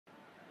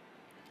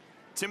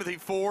Timothy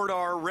Ford,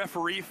 our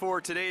referee for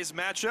today's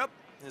matchup.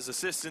 His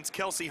assistants,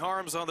 Kelsey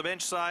Harms on the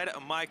bench side,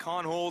 Mike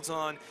Honholz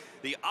on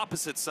the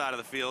opposite side of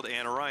the field,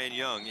 and Ryan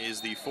Young is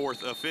the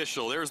fourth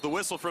official. There's the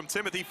whistle from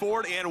Timothy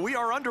Ford, and we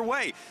are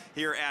underway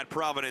here at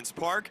Providence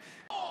Park.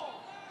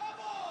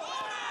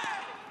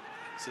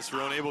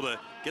 Cicerone able to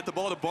get the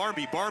ball to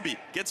Barmby. Barmby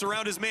gets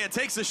around his man,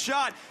 takes a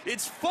shot.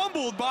 It's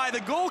fumbled by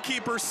the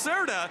goalkeeper,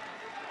 Serta,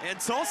 and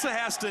Tulsa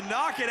has to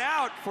knock it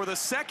out for the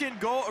second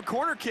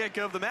corner kick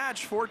of the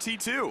match for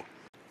T2.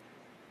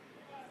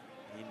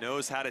 He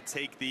knows how to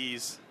take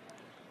these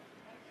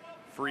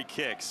free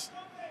kicks.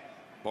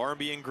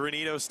 Barmby and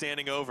Granito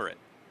standing over it.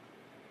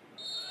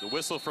 The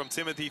whistle from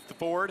Timothy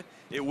Ford.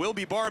 It will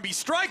be Barmby,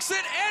 strikes it,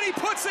 and he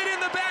puts it in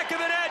the back of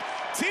the net.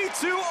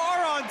 T2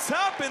 are on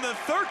top in the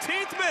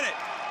 13th minute.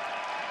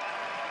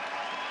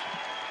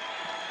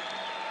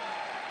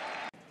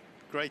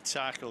 Great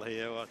tackle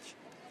here, watch.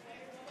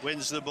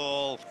 Wins the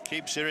ball,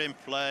 keeps it in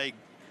play,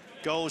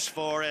 goes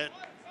for it.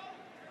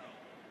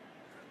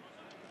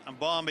 And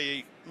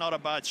Barmby, not a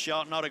bad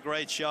shot, not a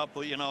great shot,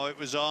 but you know, it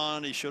was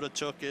on, he should have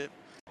took it.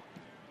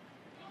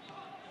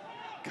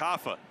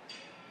 Kaffa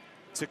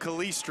to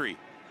Calistri,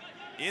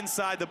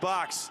 inside the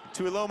box.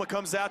 Tuiloma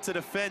comes out to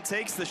defend,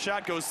 takes the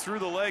shot, goes through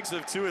the legs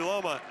of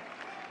Tuiloma,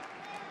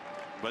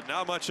 but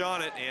not much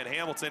on it, and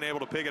Hamilton able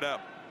to pick it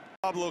up.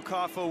 Pablo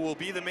Kaffa will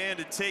be the man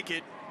to take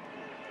it.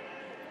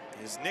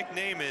 His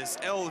nickname is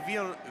El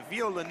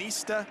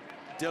Violinista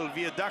del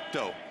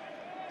Viaducto.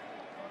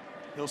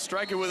 He'll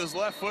strike it with his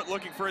left foot,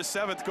 looking for his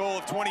 7th goal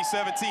of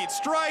 2017.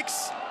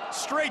 Strikes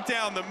straight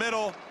down the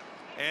middle,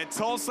 and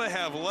Tulsa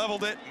have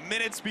leveled it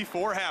minutes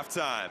before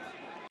halftime.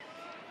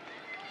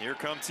 Here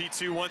come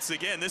T2 once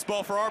again. This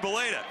ball for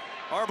Arboleda.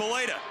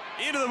 Arboleda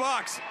into the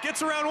box,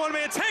 gets around one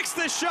man, takes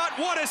the shot.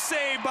 What a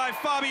save by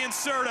Fabian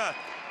Serta.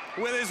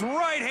 With his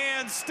right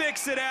hand,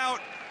 sticks it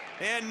out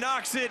and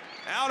knocks it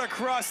out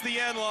across the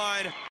end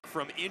line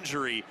from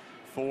injury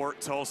for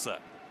Tulsa.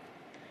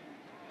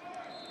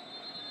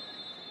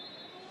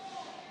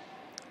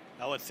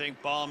 I would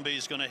think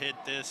Barmby's going to hit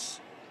this.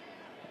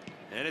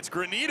 And it's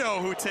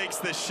Granito who takes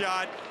the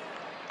shot.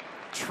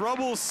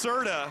 Trouble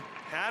Serta,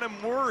 had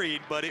him worried,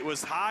 but it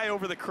was high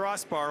over the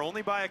crossbar,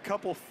 only by a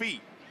couple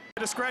feet.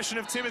 The discretion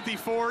of Timothy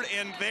Ford,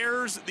 and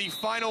there's the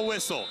final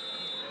whistle.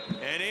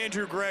 And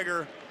Andrew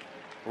Greger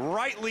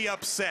rightly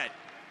upset,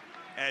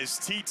 as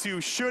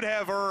T2 should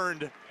have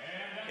earned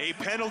a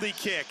penalty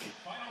kick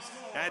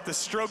at the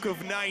stroke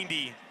of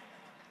 90.